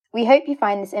We hope you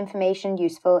find this information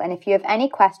useful, and if you have any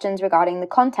questions regarding the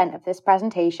content of this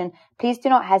presentation, please do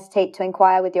not hesitate to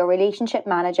inquire with your relationship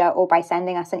manager or by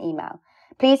sending us an email.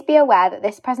 Please be aware that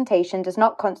this presentation does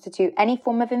not constitute any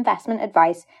form of investment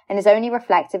advice and is only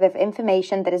reflective of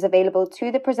information that is available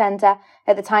to the presenter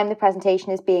at the time the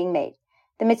presentation is being made.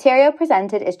 The material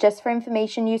presented is just for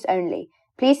information use only.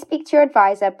 Please speak to your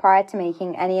advisor prior to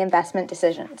making any investment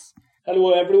decisions.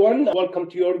 Hello, everyone. Welcome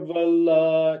to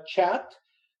Yorkville Chat.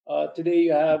 Today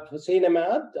you have Hussein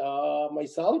Ahmad,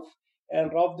 myself,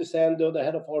 and Ralph DeSando, the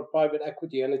head of our private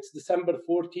equity. And it's December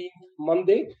 14th,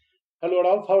 Monday. Hello,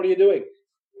 Ralph. How are you doing?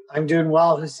 I'm doing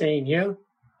well, Hussein. You?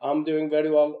 I'm doing very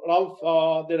well.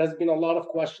 Ralph, there has been a lot of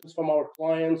questions from our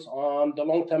clients on the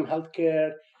long-term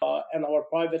healthcare and our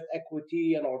private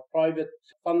equity and our private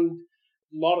fund.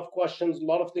 A lot of questions, a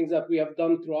lot of things that we have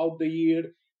done throughout the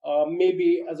year.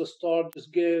 Maybe as a start,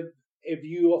 just give a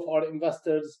view of our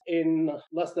investors in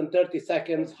less than 30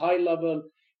 seconds, high level,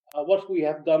 what we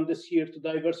have done this year to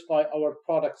diversify our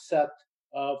product set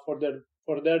for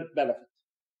their benefit.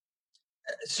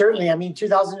 Certainly. I mean,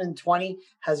 2020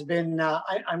 has been,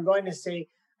 I'm going to say,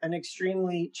 an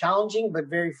extremely challenging but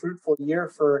very fruitful year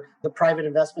for the private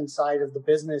investment side of the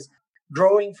business.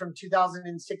 Growing from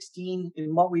 2016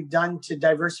 in what we've done to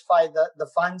diversify the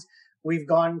funds, we've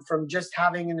gone from just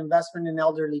having an investment in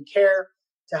elderly care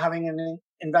to having an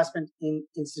investment in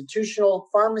institutional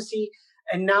pharmacy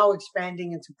and now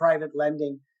expanding into private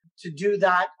lending. To do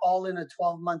that all in a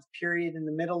 12-month period in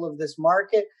the middle of this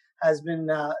market has been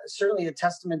certainly a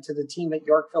testament to the team at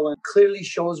Yorkville and clearly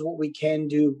shows what we can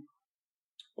do.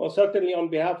 Well, certainly on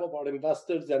behalf of our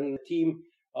investors and the team,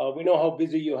 we know how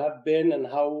busy you have been and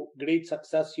how great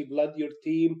success you've led your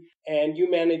team. And you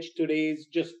managed to raise,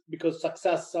 just because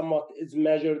success somewhat is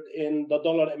measured in the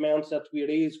dollar amounts that we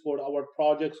raise for our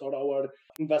projects or our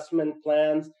investment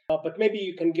plans. But maybe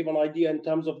you can give an idea in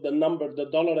terms of the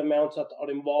dollar amounts that are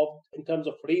involved in terms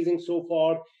of raising so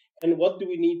far. And what do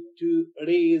we need to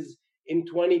raise in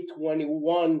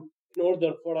 2021 in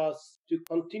order for us to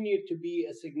continue to be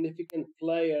a significant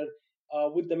player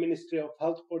with the Ministry of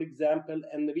Health, for example,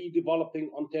 and redeveloping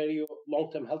Ontario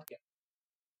long-term healthcare?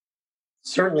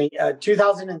 Certainly.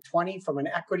 2020, from an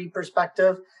equity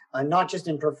perspective, not just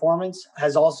in performance,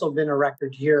 has also been a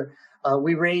record year.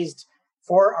 We raised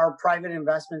for our private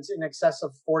investments in excess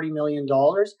of $40 million.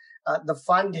 The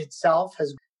fund itself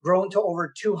has grown to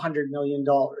over $200 million.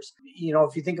 You know,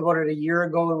 if you think about it, a year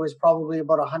ago, it was probably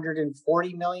about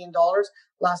 $140 million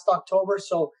last October.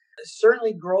 So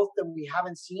certainly growth that we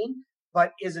haven't seen,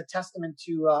 but is a testament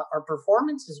to our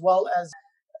performance as well as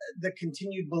the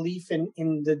continued belief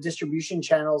in the distribution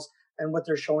channels and what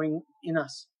they're showing in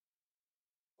us.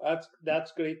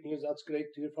 That's great news. That's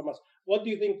great to hear from us. What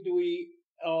do you think we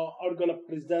are going to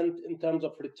present in terms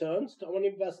of returns to our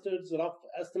investors, rough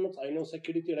estimates? I know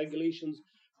security regulations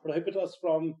prohibit us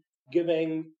from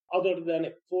giving other than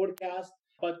a forecast,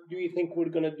 but do you think we're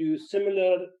going to do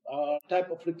similar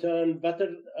type of return, better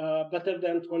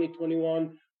than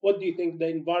 2021? What do you think the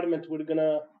environment we're going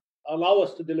to allow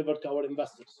us to deliver to our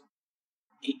investors?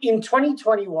 In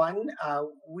 2021,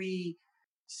 we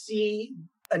see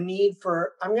a need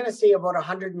for, I'm going to say, about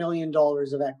 $100 million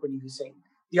of equity, Hussein.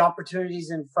 The opportunities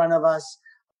in front of us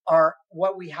are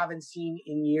what we haven't seen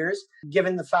in years.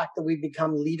 Given the fact that we've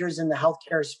become leaders in the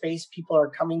healthcare space, people are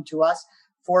coming to us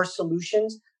for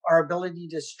solutions. Our ability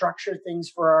to structure things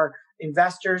for our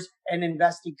investors and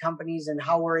investing companies and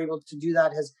how we're able to do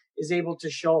that is able to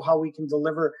show how we can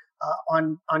deliver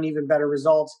on even better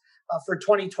results. For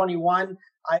 2021,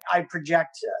 I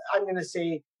project, I'm going to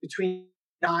say, between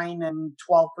 9 and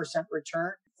 12%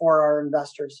 return for our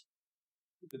investors.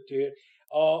 Good to hear.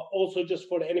 Also, just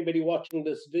for anybody watching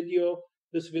this video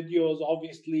is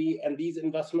obviously, and these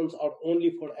investments are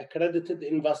only for accredited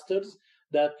investors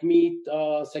that meet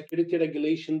security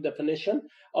regulation definition.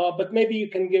 But maybe you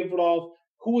can give, Ralph,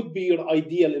 who would be your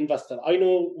ideal investor? I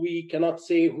know we cannot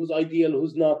say who's ideal,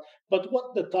 who's not, but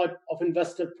what the type of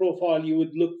investor profile you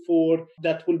would look for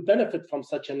that will benefit from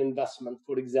such an investment,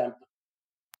 for example?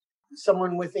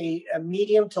 Someone with a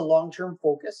medium to long-term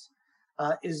focus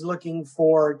is looking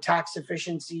for tax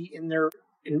efficiency in their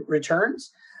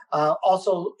returns,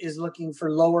 also is looking for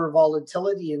lower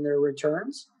volatility in their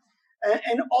returns,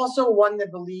 and also one that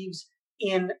believes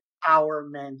in our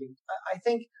mandate. I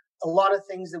think a lot of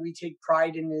things that we take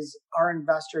pride in is our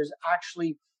investors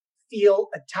actually feel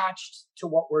attached to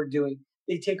what we're doing.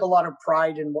 They take a lot of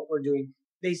pride in what we're doing.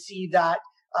 They see that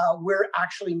we're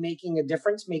actually making a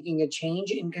difference, making a change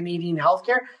in Canadian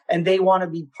healthcare, and they want to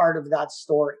be part of that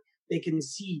story. They can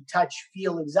see, touch,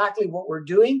 feel exactly what we're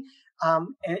doing,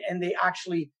 and they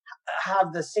actually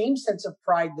have the same sense of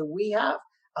pride that we have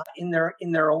in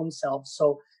their own selves.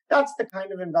 So that's the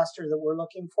kind of investor that we're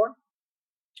looking for.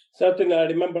 Certainly, I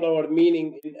remember our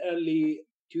meeting in early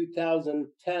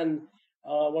 2010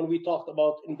 when we talked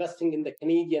about investing in the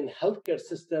Canadian healthcare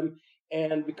system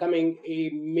and becoming a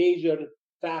major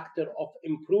factor of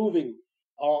improving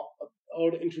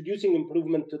or introducing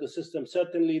improvement to the system.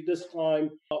 Certainly, this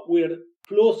time we're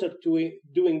closer to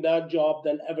doing that job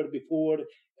than ever before.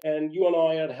 And you and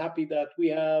I are happy that we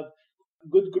have a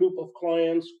good group of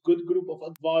clients, good group of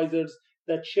advisors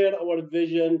that share our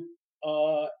vision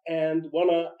and want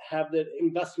to have their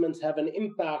investments have an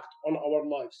impact on our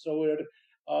lives. So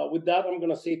with that, I'm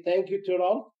going to say thank you to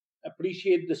Ralph.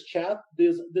 Appreciate this chat.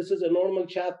 This is a normal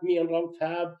chat me and Ralph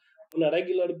have on a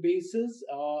regular basis,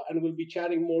 and we'll be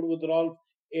chatting more with Ralph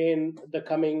in the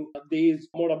coming days,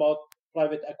 more about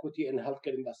private equity and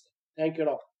healthcare investing. Thank you,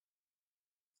 Ralph.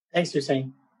 Thanks,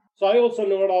 Hussein. So I also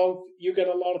know, Ralph, you get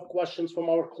a lot of questions from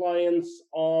our clients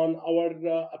on our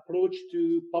approach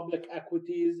to public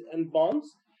equities and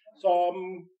bonds. So,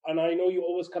 and I know you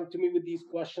always come to me with these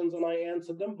questions and I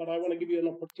answer them, but I want to give you an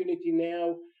opportunity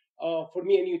now for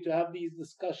me and you to have these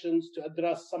discussions to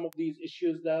address some of these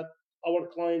issues that our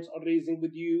clients are raising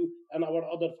with you and our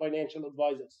other financial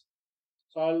advisors.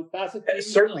 So I'll pass it to you.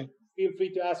 Certainly. Feel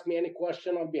free to ask me any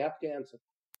question. I'll be happy to answer.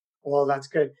 Well, that's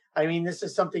good. I mean, this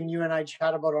is something you and I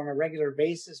chat about on a regular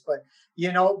basis. But,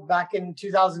 you know, back in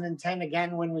 2010,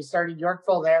 again, when we started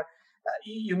Yorkville there,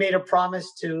 you made a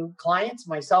promise to clients,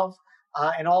 myself,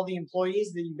 and all the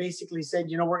employees that you basically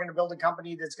said, you know, we're going to build a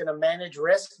company that's going to manage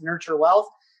risk, nurture wealth.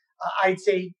 I'd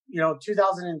say, you know,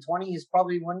 2020 has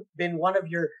probably been one of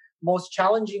your most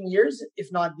challenging years,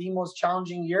 if not the most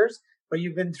challenging years, but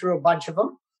you've been through a bunch of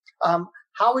them.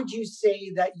 How would you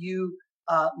say that you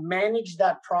manage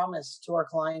that promise to our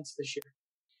clients this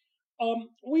year?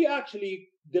 We actually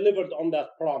delivered on that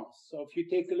promise. So if you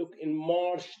take a look in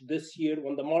March this year,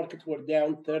 when the markets were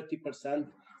down 30%,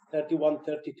 31,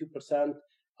 32%,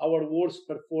 our worst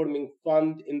performing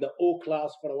fund in the O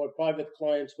class for our private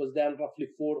clients was down roughly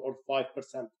 4 or 5%.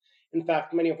 In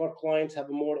fact, many of our clients have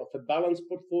more of a balanced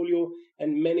portfolio,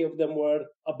 and many of them were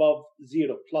above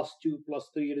zero, +2,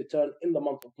 +3 return in the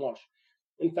month of March.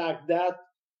 In fact, that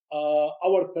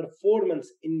our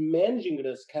performance in managing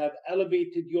risk have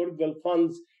elevated Yorkville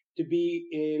funds to be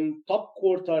in top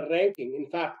quartile ranking. In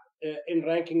fact, in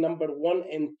ranking number 1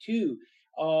 and 2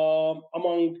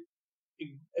 among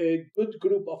a good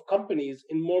group of companies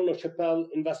in Morneau Shepell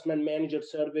Investment Manager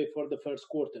Survey for the first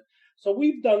quarter. So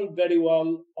we've done very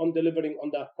well on delivering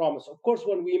on that promise. Of course,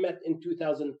 when we met in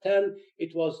 2010,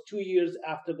 it was 2 years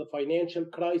after the financial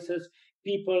crisis.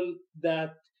 People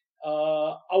that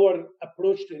our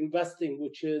approach to investing,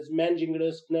 which is managing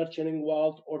risk, nurturing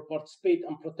wealth, or participate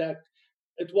and protect,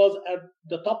 it was at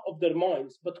the top of their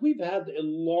minds. But we've had a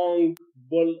long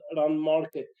bull run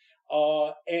market.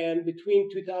 And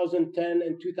between 2010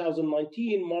 and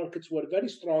 2019, markets were very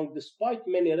strong despite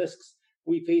many risks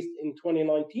we faced in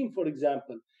 2019, for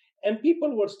example. And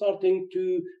people were starting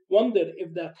to wonder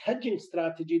if that hedging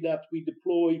strategy that we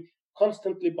deploy,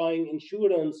 constantly buying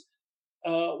insurance,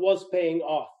 was paying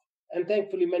off. And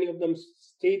thankfully, many of them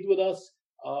stayed with us,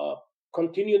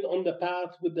 continued on the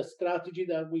path with the strategy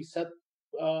that we set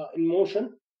in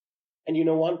motion. And you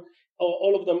know what?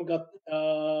 All of them got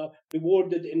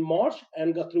rewarded in March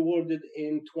and got rewarded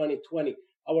in 2020.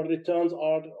 Our returns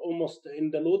are almost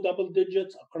in the low double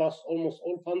digits across almost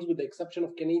all funds, with the exception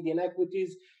of Canadian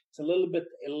equities. It's a little bit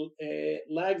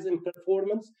lags in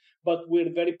performance, but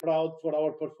we're very proud for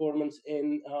our performance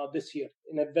in this year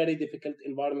in a very difficult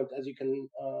environment, as you can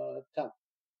tell.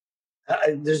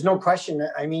 There's no question.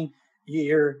 I mean,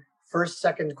 your first,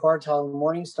 second quartile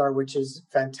Morningstar, which is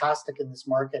fantastic in this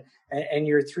market, and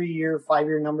your 3-year,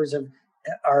 5-year numbers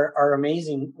are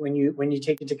amazing when you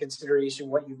take into consideration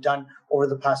what you've done over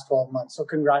the past 12 months. So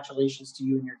congratulations to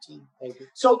you and your team. Thank you.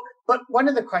 So, but one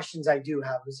of the questions I do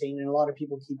have, Hussein, and a lot of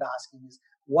people keep asking, is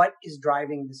what is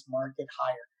driving this market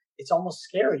higher? It's almost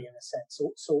scary in a sense.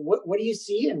 So what do you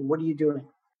see and what are you doing?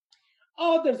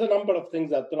 There's a number of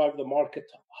things that drive the market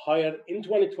higher in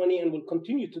 2020 and will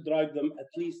continue to drive them at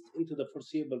least into the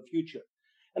foreseeable future.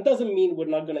 And doesn't mean we're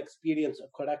not going to experience a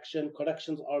correction.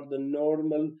 Corrections are the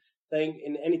normal thing.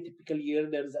 In any typical year,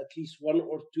 there's at least 1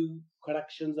 or 2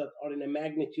 corrections that are in a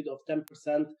magnitude of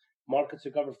 10%. Markets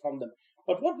recover from them.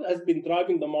 But what has been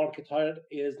driving the market higher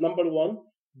is, number one,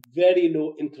 very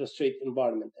low interest rate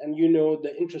environment. And you know,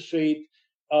 the interest rate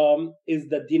is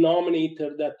the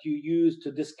denominator that you use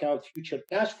to discount future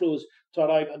cash flows to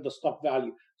arrive at the stock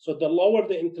value. So the lower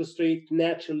the interest rate,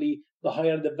 naturally, the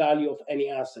higher the value of any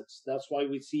assets. That's why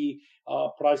we see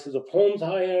prices of homes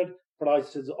higher,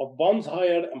 prices of bonds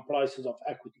higher, and prices of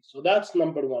equity. So that's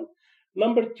number one.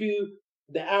 Number two,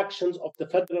 the actions of the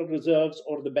Federal Reserves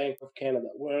or the Bank of Canada,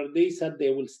 where they said they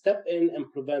will step in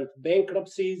and prevent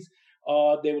bankruptcies.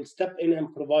 They will step in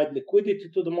and provide liquidity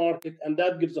to the market, and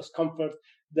that gives us comfort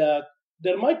that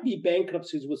there might be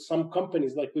bankruptcies with some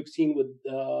companies, like we've seen with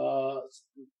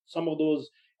some of those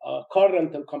car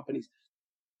rental companies.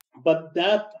 But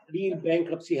that real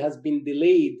bankruptcy has been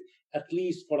delayed at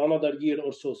least for another year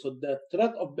or so. So the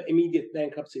threat of immediate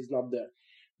bankruptcy is not there.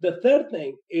 The third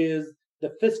thing is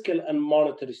the fiscal and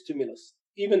monetary stimulus.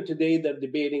 Even today, they're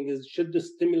debating is should the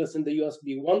stimulus in the US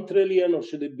be 1 trillion or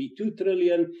should it be 2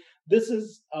 trillion? This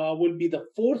will be the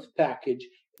fourth package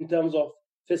in terms of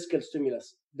fiscal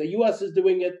stimulus. The US is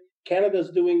doing it, Canada is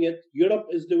doing it, Europe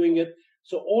is doing it.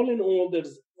 So all in all,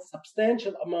 there's a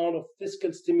substantial amount of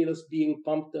fiscal stimulus being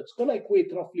pumped that's going to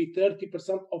equate roughly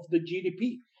 30% of the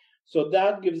GDP. So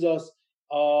that gives us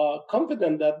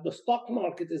confident that the stock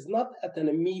market is not at an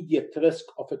immediate risk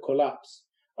of a collapse.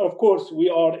 Of course, we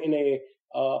are in a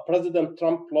President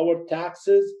Trump lowered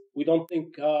taxes. We don't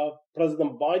think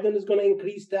President Biden is going to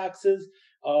increase taxes.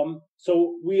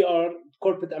 So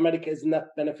corporate America is net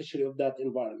beneficiary of that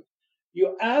environment.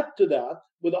 You add to that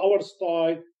with our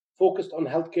style focused on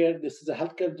healthcare. This is a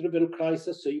healthcare-driven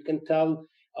crisis, so you can tell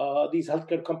these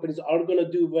healthcare companies are going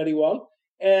to do very well.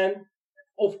 And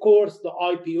of course, the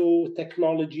IPO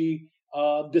technology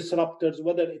disruptors,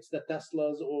 whether it's the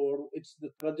Teslas or it's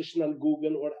the traditional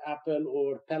Google or Apple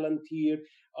or Palantir,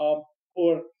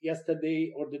 or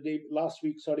yesterday or last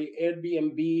week,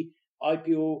 Airbnb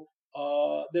IPO.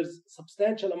 There's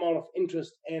substantial amount of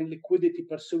interest and liquidity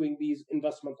pursuing these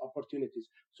investment opportunities.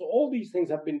 So all these things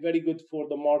have been very good for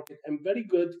the market and very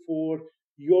good for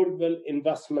Yorkville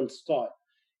investment style.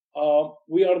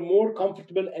 We are more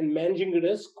comfortable in managing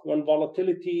risk when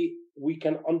volatility, we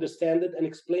can understand it and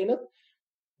explain it.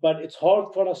 But it's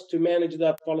hard for us to manage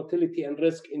that volatility and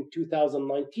risk in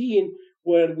 2019,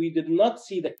 where we did not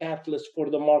see the catalyst for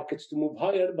the markets to move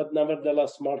higher, but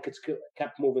nevertheless, markets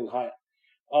kept moving higher.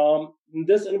 In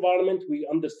this environment, we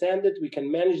understand it, we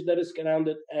can manage the risk around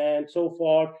it, and so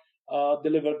far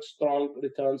delivered strong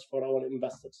returns for our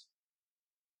investors.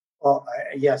 Well,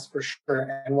 yes, for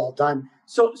sure, and well done.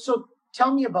 So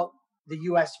tell me about the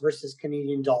U.S. versus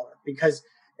Canadian dollar, because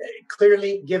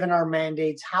clearly, given our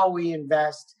mandates, how we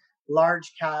invest,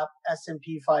 large cap,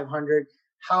 S&P 500,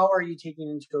 how are you taking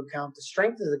into account the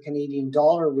strength of the Canadian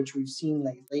dollar, which we've seen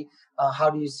lately? How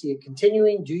do you see it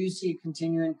continuing? Do you see it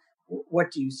continuing?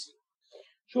 What do you see?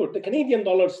 Sure. The Canadian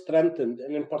dollar strengthened,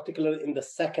 and in particular in the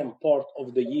second part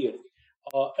of the year.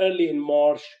 Early in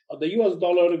March, the US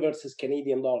dollar versus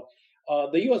Canadian dollar.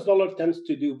 The US dollar tends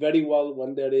to do very well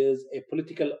when there is a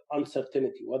political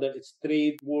uncertainty, whether it's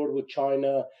trade war with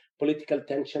China, political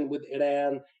tension with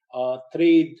Iran,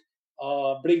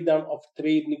 breakdown of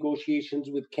trade negotiations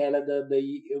with Canada,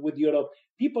 with Europe.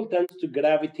 People tend to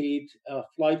gravitate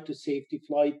flight to safety,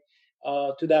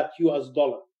 to that US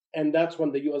dollar. And that's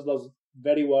when the US does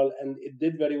very well, and it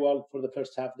did very well for the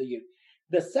first half of the year.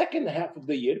 The second half of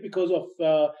the year, because of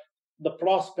the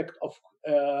prospect of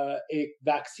a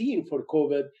vaccine for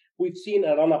COVID, we've seen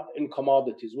a run-up in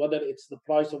commodities, whether it's the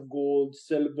price of gold,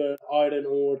 silver, iron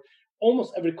ore,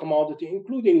 almost every commodity,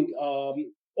 including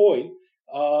oil.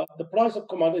 The price of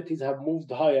commodities have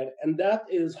moved higher, and that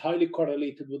is highly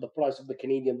correlated with the price of the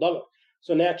Canadian dollar.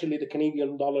 So naturally, the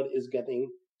Canadian dollar is getting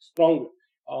stronger.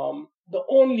 The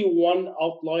only one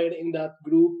outlier in that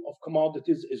group of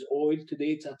commodities is oil.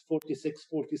 Today, it's at $46,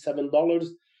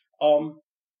 $47.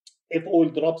 If oil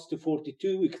drops to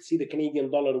 42, we could see the Canadian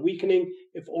dollar weakening.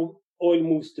 If oil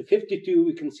moves to 52,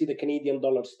 we can see the Canadian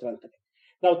dollar strengthening.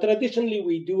 Now, traditionally,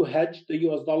 we do hedge the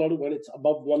US dollar when it's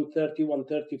above 130,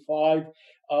 135.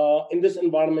 In this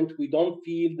environment, we don't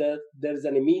feel that there's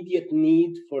an immediate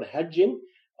need for hedging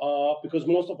because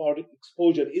most of our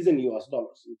exposure is in US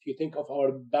dollars. If you think of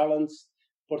our balanced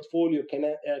portfolio,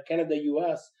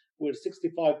 Canada-US, we're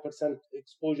 65%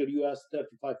 exposure US,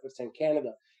 35%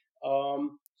 Canada.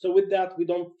 So with that, we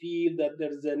don't feel that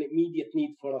there's an immediate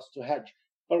need for us to hedge.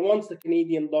 But once the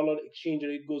Canadian dollar exchange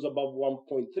rate goes above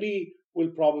 1.3, we'll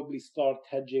probably start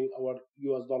hedging our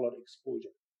US dollar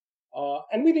exposure.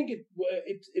 And we think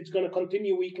it's going to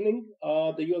continue weakening.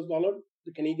 The US dollar,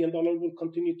 the Canadian dollar will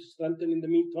continue to strengthen in the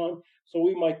meantime. So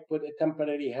we might put a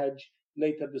temporary hedge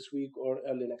later this week or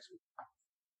early next week.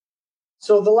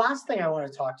 So the last thing I want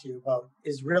to talk to you about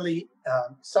is really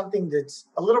something that's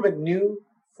a little bit new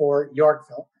for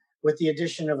Yorkville, with the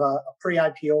addition of a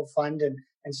pre-IPO fund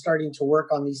and starting to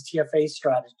work on these TFSA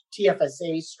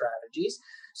strategies.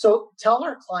 So tell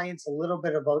our clients a little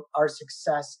bit about our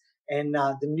success and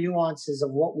the nuances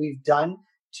of what we've done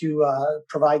to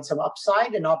provide some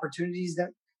upside and opportunities that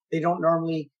they don't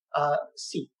normally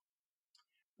see.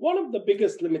 One of the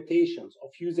biggest limitations of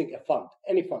using a fund,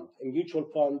 any fund, a mutual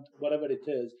fund, whatever it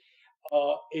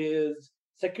is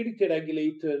security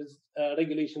regulations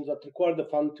that require the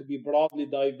fund to be broadly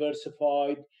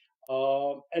diversified.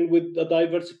 And with the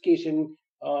diversification,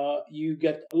 you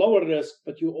get lower risk,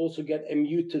 but you also get a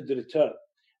muted return.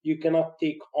 You cannot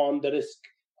take on the risk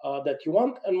that you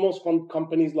want. And most fund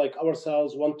companies like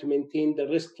ourselves want to maintain the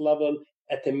risk level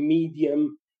at a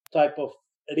medium type of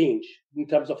range in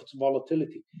terms of its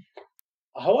volatility.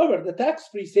 However, the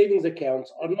tax-free savings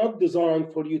accounts are not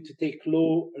designed for you to take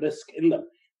low risk in them.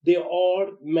 They are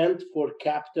meant for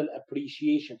capital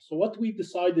appreciation. So what we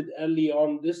decided early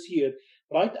on this year,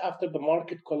 right after the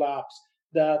market collapse,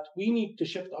 that we need to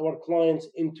shift our clients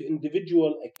into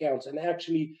individual accounts. And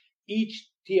actually, each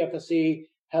TFSA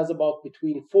has about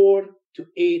between 4 to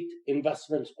 8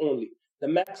 investments only. The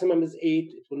maximum is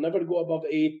 8. It will never go above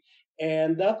 8.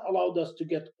 And that allowed us to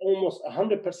get almost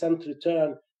 100%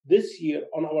 return this year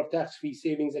on our tax-free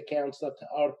savings accounts that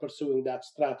are pursuing that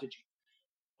strategy.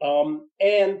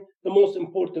 And the most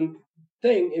important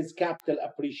thing is capital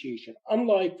appreciation.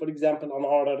 Unlike, for example, on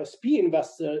our RRSP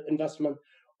investment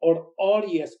or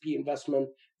RESP investment,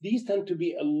 these tend to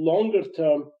be a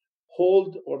longer-term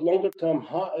hold or longer-term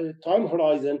time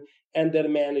horizon, and they're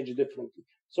managed differently.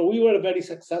 So we were very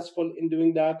successful in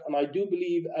doing that, and I do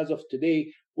believe as of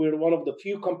today, we're one of the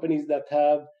few companies that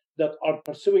are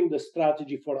pursuing the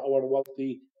strategy for our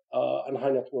wealthy and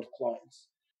high net worth clients.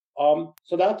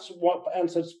 So that's what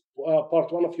answers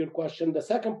part one of your question. The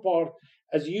second part,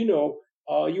 as you know,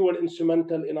 you were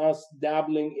instrumental in us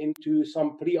dabbling into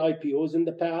some pre-IPOs in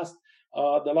the past.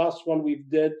 The last one we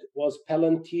did was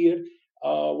Palantir.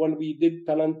 When we did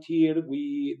Palantir,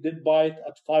 we did buy it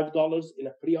at $5 in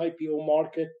a pre-IPO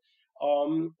market,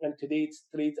 and today it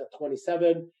trades at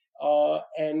 $27.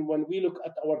 And when we look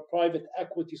at our private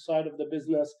equity side of the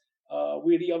business,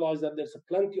 we realize that there's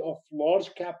plenty of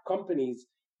large cap companies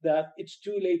that it's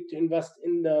too late to invest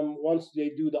in them once they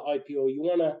do the IPO. You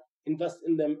want to invest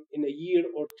in them in a year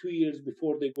or 2 years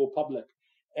before they go public.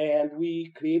 And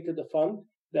we created a fund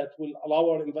that will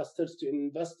allow our investors to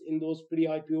invest in those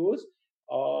pre-IPOs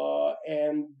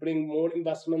and bring more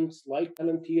investments like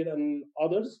Palantir and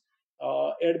others.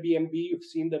 Airbnb, you've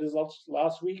seen the results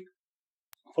last week.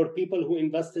 For people who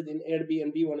invested in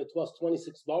Airbnb when it was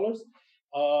 $26,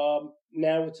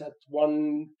 now it's at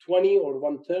 $120 or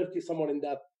 $130, somewhere in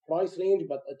that price range,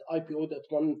 but at IPO at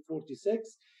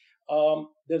 $146.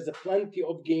 There's plenty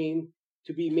of gain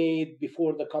to be made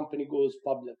before the company goes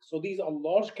public. So these are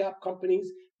large cap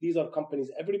companies. These are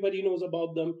companies everybody knows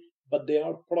about them, but they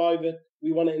are private.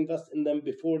 We want to invest in them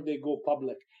before they go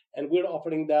public. And we're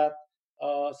offering that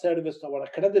service to our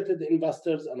accredited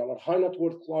investors and our high net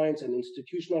worth clients and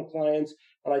institutional clients.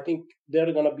 And I think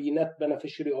they're going to be net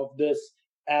beneficiary of this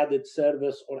added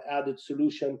service or added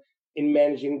solution in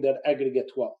managing their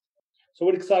aggregate wealth. So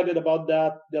we're excited about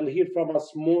that. They'll hear from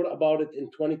us more about it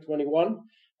in 2021.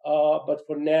 But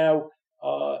for now,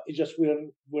 it's just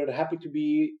we're happy to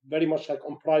be very much like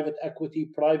on private equity,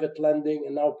 private lending,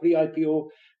 and now pre-IPO.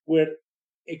 We're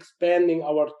expanding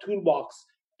our toolbox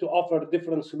to offer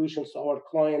different solutions to our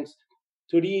clients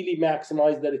to really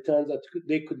maximize the returns that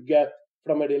they could get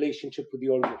from a relationship with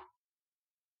your group.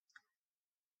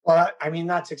 Well, I mean,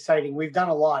 that's exciting. We've done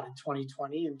a lot in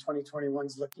 2020, and 2021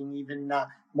 is looking even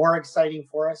more exciting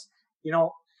for us. You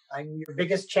know, I'm your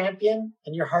biggest champion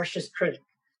and your harshest critic.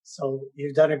 So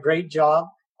you've done a great job,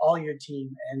 all your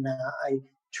team. And I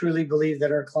truly believe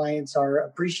that our clients are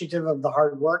appreciative of the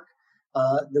hard work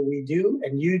that we do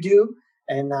and you do.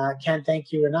 And can't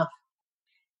thank you enough.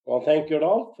 Well, thank you,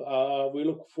 Rolf. We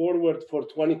look forward for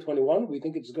 2021. We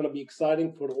think it's going to be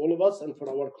exciting for all of us and for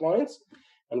our clients.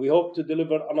 And we hope to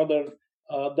deliver another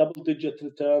double-digit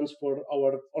returns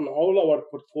on all our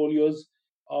portfolios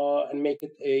and make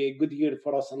it a good year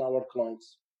for us and our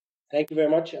clients. Thank you very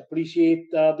much. I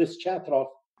appreciate this chat, Rolf.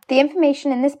 The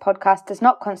information in this podcast does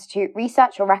not constitute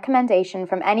research or recommendation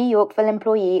from any Yorkville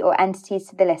employee or entities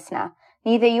to the listener.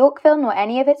 Neither Yorkville nor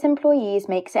any of its employees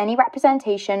makes any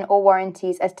representation or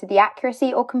warranties as to the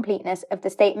accuracy or completeness of the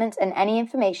statements and any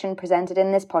information presented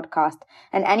in this podcast,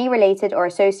 and any related or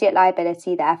associate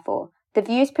liability therefore. The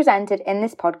views presented in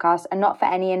this podcast are not for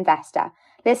any investor.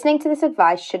 Listening to this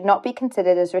advice should not be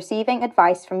considered as receiving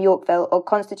advice from Yorkville or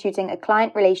constituting a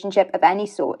client relationship of any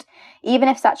sort, even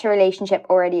if such a relationship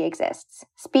already exists.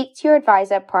 Speak to your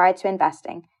advisor prior to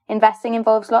investing. Investing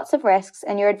involves lots of risks,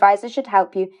 and your advisor should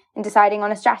help you in deciding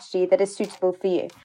on a strategy that is suitable for you.